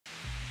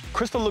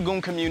Crystal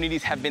Lagoon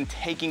communities have been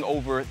taking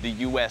over the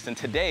U.S., and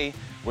today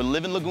we're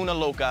living Laguna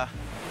Loca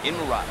in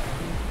Mirada.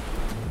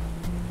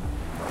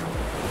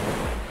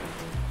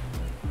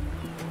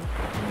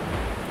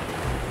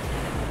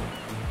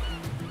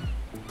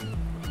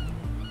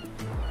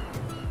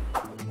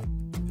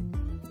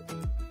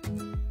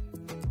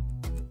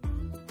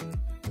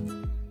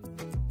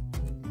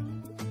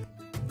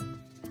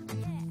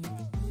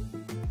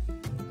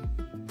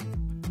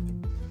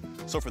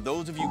 So for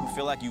those of you who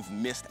feel like you've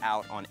missed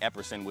out on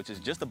Epperson, which is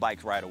just a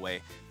bike ride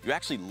away, you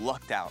actually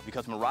lucked out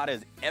because Mirada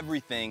is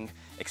everything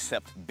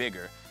except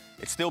bigger.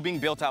 It's still being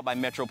built out by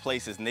Metro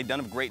Places, and they've done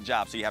a great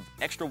job. So you have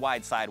extra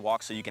wide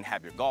sidewalks so you can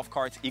have your golf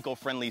carts,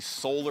 eco-friendly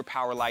solar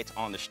power lights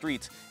on the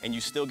streets, and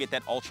you still get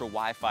that ultra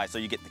Wi-Fi, so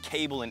you get the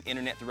cable and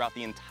internet throughout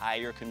the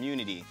entire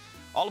community.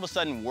 All of a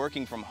sudden,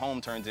 working from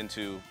home turns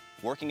into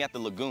working at the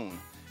lagoon.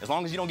 As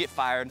long as you don't get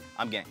fired,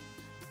 I'm game.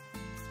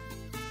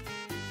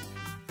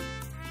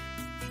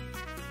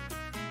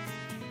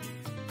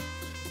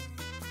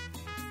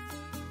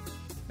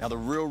 Now, the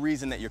real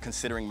reason that you're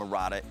considering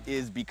Mirada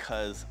is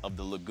because of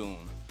the lagoon.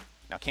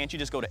 Now, can't you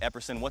just go to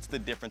Epperson? What's the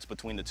difference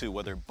between the two?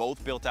 Well, they're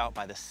both built out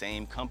by the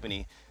same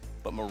company,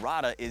 but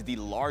Mirada is the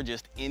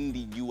largest in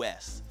the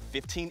US.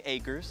 15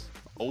 acres,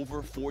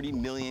 over 40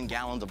 million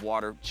gallons of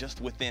water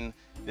just within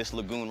this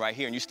lagoon right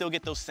here. And you still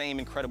get those same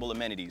incredible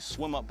amenities,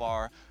 swim-up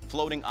bar,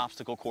 floating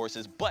obstacle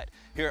courses. But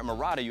here at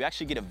Mirada, you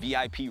actually get a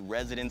VIP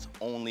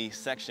residents-only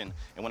section.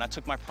 And when I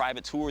took my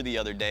private tour the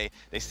other day,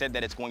 they said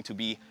that it's going to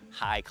be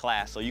high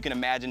class. So you can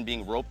imagine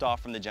being roped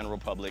off from the general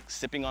public,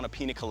 sipping on a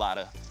pina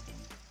colada.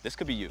 This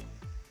could be you.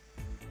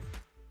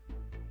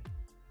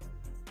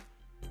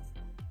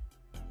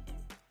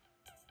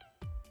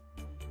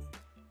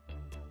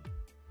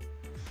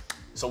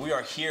 So we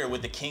are here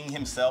with the king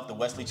himself, the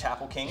Wesley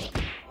Chapel King.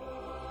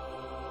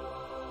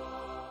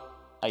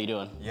 How you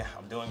doing? Yeah,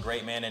 I'm doing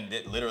great, man, and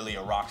literally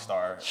a rock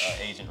star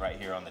agent right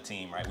here on the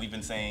team, right? We've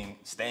been staying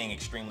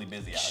extremely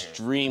busy out here.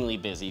 Extremely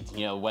busy.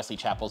 You know, Wesley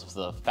Chapel's was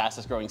the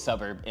fastest growing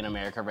suburb in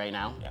America right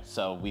now. Yeah.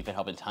 So we've been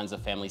helping tons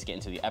of families get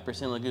into the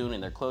Epperson Lagoon in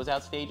their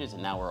closeout stages,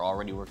 and now we're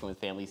already working with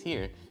families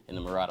here in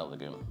the Mirada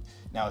Lagoon.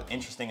 Now,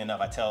 interesting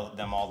enough, I tell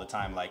them all the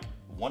time, like,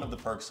 one of the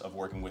perks of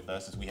working with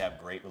us is we have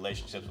great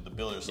relationships with the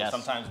builders. So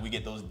sometimes we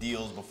get those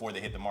deals before they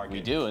hit the market.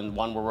 We do, and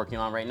one we're working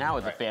on right now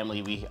with a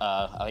family.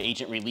 Our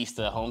agent released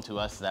a home to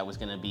us that was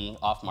going to be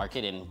off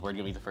market, and we're going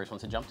to be the first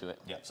ones to jump to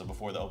it. Yeah, so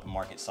before the open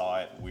market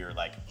saw it, we were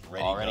like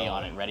ready already to go.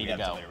 On it, ready to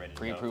go.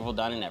 Pre-approval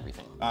done and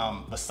everything.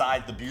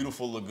 Besides the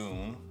beautiful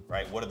lagoon,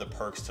 right, what are the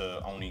perks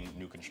to owning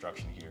new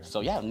construction here?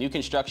 So yeah, new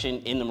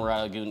construction in the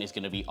Mirada Lagoon is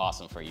going to be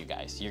awesome for you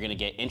guys. You're going to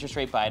get interest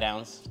rate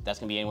buydowns. That's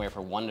going to be anywhere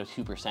from 1 to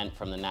 2%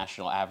 from the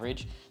national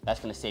average. That's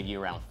going to save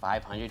you around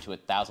 $500 to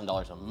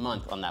 $1,000 a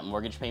month on that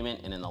mortgage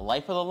payment, and in the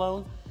life of the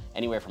loan,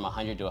 anywhere from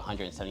 $100,000 to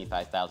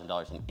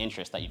 $175,000 in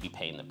interest that you'd be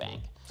paying the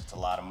bank. It's a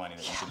lot of money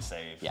that you can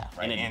save. Yeah,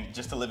 right? And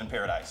just to live in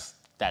paradise.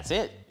 That's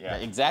it. Yeah.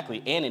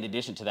 Exactly. And in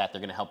addition to that,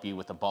 they're going to help you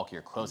with the bulk of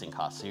your closing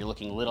costs. So you're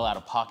looking little out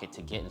of pocket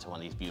to get into one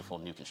of these beautiful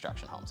new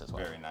construction homes as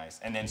well. Very nice.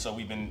 And then so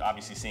we've been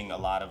obviously seeing a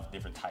lot of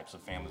different types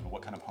of families, but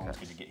what kind of homes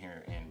could you get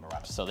here in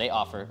Mirada? So they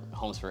offer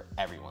homes for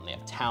everyone. They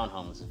have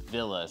townhomes,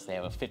 villas, they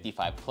have a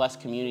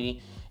 55+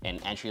 community, and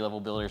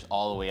entry-level builders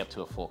all the way up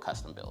to a full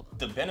custom build.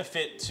 The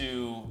benefit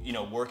to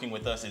working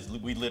with us is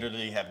we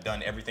literally have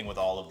done everything with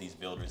all of these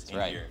builders in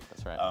here.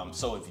 That's right.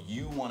 So if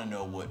you want to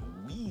know what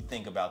we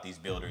think about these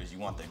builders, you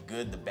want the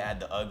good, the bad,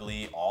 the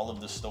ugly, all of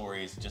the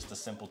stories, just a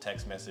simple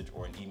text message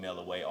or an email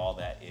away, all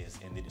that is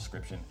in the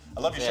description.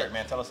 I love your shirt,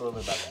 man. Tell us a little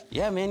bit about that.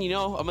 Yeah, man,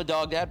 I'm a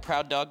dog dad,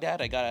 proud dog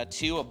dad. I got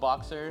a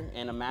boxer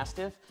and a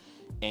mastiff.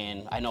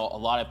 And I know a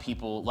lot of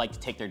people like to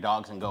take their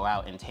dogs and go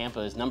out, and Tampa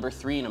is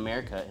 #3 in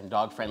America in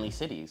dog-friendly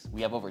cities.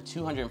 We have over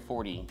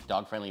 240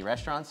 dog-friendly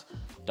restaurants,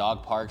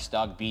 dog parks,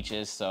 dog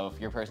beaches. So if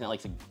you're a person that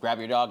likes to grab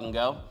your dog and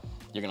go,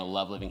 you're gonna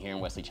love living here in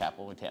Wesley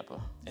Chapel or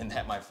Tampa. And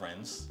that, my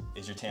friends,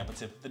 is your Tampa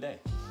tip of the day.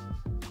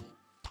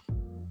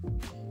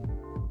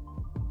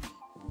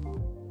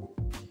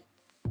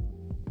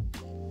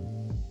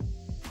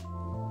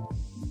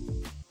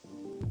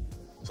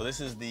 So this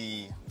is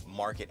the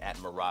market at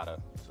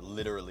Mirada. So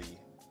literally,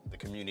 the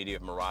community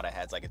of Mirada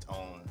has like its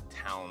own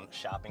town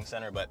shopping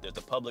center, but there's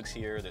the Publix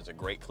here, there's a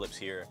Great Clips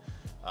here,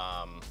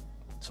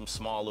 some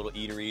small little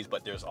eateries,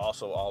 but there's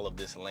also all of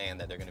this land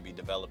that they're gonna be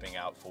developing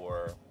out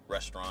for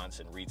restaurants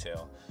and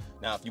retail.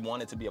 Now, if you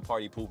wanted to be a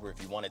party pooper, if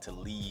you wanted to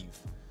leave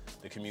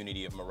the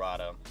community of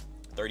Mirada,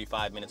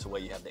 35 minutes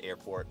away, you have the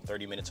airport,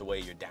 30 minutes away,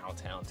 you're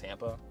downtown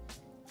Tampa.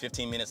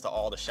 15 minutes to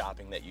all the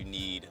shopping that you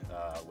need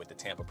with the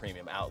Tampa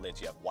Premium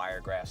Outlets. You have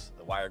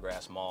the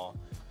Wiregrass Mall.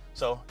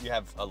 So you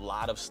have a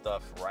lot of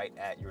stuff right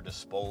at your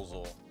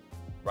disposal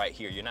right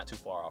here. You're not too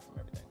far off from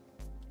everything.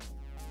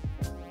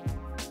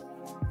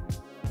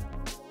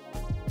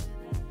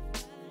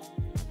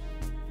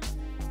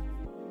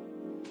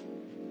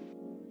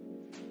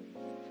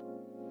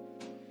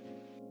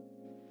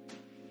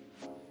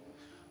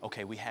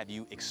 Okay, we have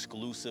you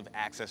exclusive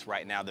access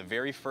right now. The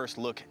very first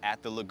look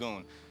at the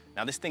lagoon.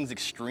 Now this thing's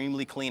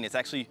extremely clean. It's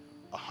actually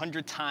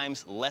 100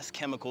 times less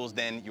chemicals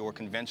than your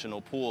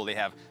conventional pool. They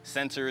have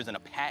sensors and a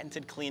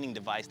patented cleaning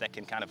device that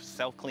can kind of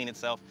self-clean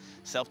itself,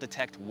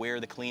 self-detect where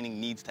the cleaning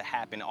needs to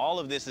happen. All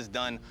of this is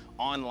done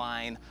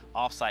online,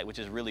 off-site, which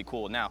is really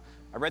cool. Now,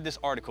 I read this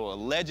article.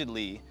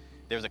 Allegedly,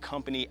 there's a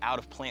company out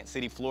of Plant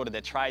City, Florida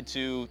that tried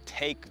to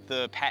take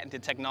the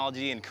patented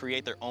technology and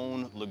create their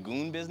own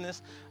lagoon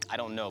business. I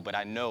don't know, but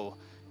I know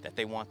that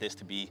they want this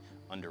to be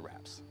under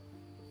wraps.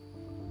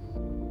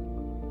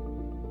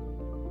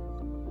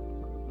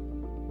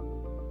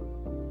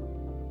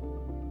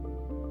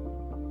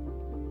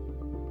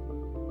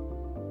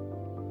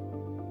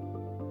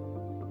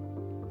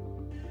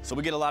 So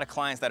we get a lot of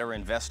clients that are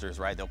investors,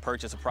 right? They'll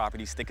purchase a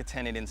property, stick a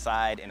tenant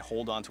inside and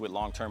hold on to it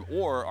long term,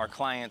 or our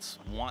clients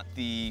want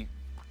the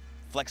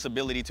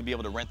flexibility to be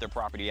able to rent their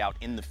property out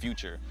in the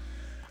future.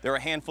 There are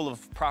a handful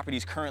of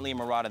properties currently in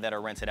Mirada that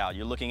are rented out.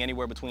 You're looking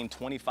anywhere between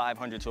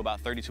 $2,500 to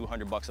about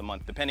 $3,200 a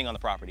month, depending on the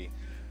property.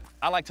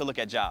 I like to look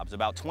at jobs.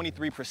 About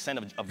 23%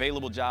 of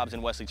available jobs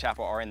in Wesley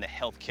Chapel are in the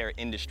healthcare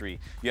industry.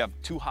 You have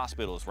 2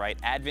 hospitals, right?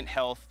 Advent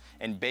Health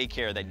and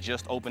Baycare that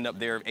just opened up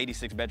their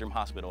 86-bedroom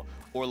hospital.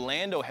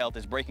 Orlando Health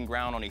is breaking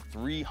ground on a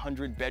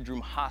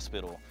 300-bedroom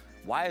hospital.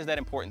 Why is that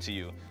important to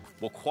you?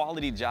 Well,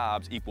 quality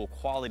jobs equal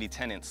quality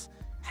tenants,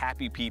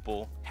 happy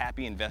people,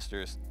 happy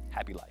investors,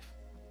 happy life.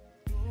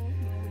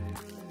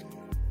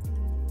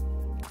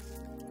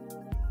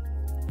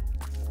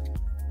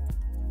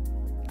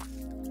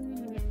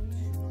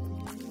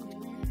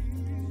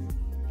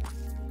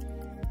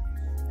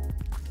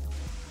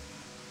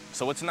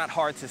 So it's not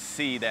hard to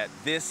see that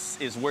this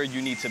is where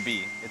you need to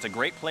be. It's a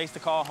great place to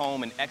call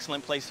home, an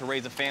excellent place to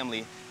raise a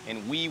family,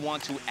 and we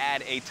want to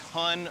add a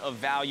ton of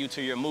value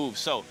to your move.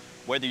 So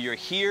whether you're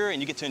here and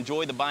you get to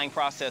enjoy the buying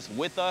process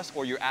with us,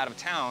 or you're out of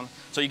town,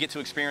 so you get to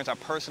experience our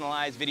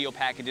personalized video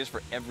packages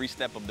for every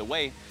step of the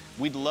way,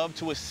 we'd love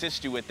to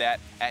assist you with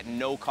that at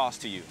no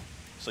cost to you.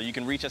 So you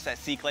can reach us at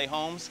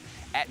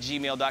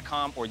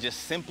cclayhomes@gmail.com or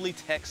just simply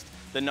text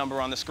the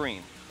number on the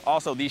screen.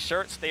 Also, these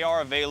shirts, they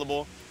are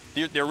available.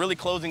 They're really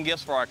closing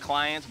gifts for our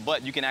clients,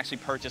 but you can actually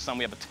purchase some.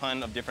 We have a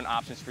ton of different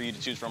options for you to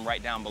choose from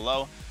right down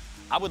below.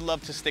 I would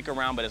love to stick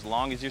around, but as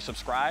long as you're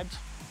subscribed,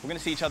 we're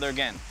gonna see each other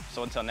again.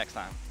 So until next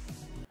time.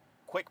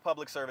 Quick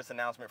public service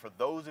announcement for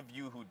those of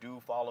you who do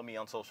follow me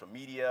on social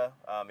media.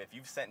 If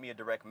you've sent me a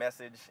direct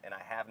message and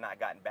I have not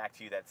gotten back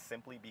to you, that's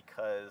simply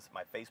because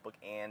my Facebook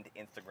and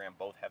Instagram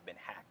both have been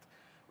hacked.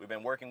 We've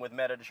been working with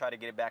Meta to try to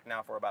get it back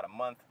now for about a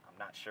month. I'm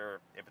not sure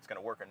if it's gonna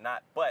work or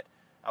not, but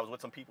I was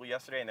with some people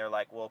yesterday and they're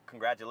like, well,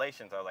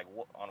 congratulations. I was like,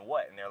 on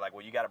what? And they're like,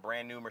 well, you got a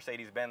brand new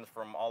Mercedes-Benz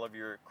from all of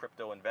your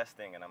crypto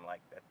investing. And I'm like,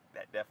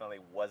 that definitely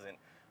wasn't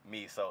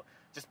me. So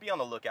just be on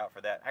the lookout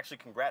for that. Actually,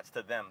 congrats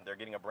to them. They're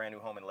getting a brand new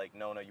home in Lake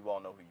Nona. You all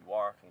know who you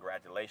are.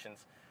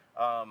 Congratulations.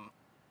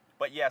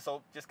 But yeah,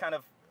 so just kind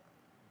of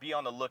be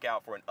on the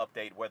lookout for an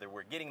update, whether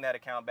we're getting that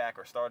account back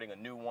or starting a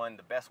new one.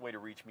 The best way to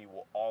reach me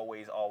will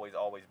always, always,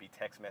 always be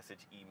text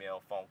message,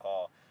 email, phone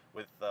call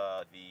with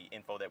the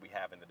info that we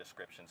have in the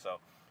description. So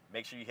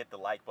make sure you hit the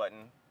like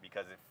button,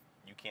 because if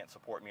you can't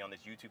support me on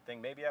this YouTube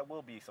thing, maybe I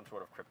will be some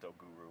sort of crypto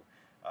guru.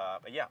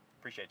 But yeah,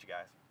 appreciate you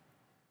guys.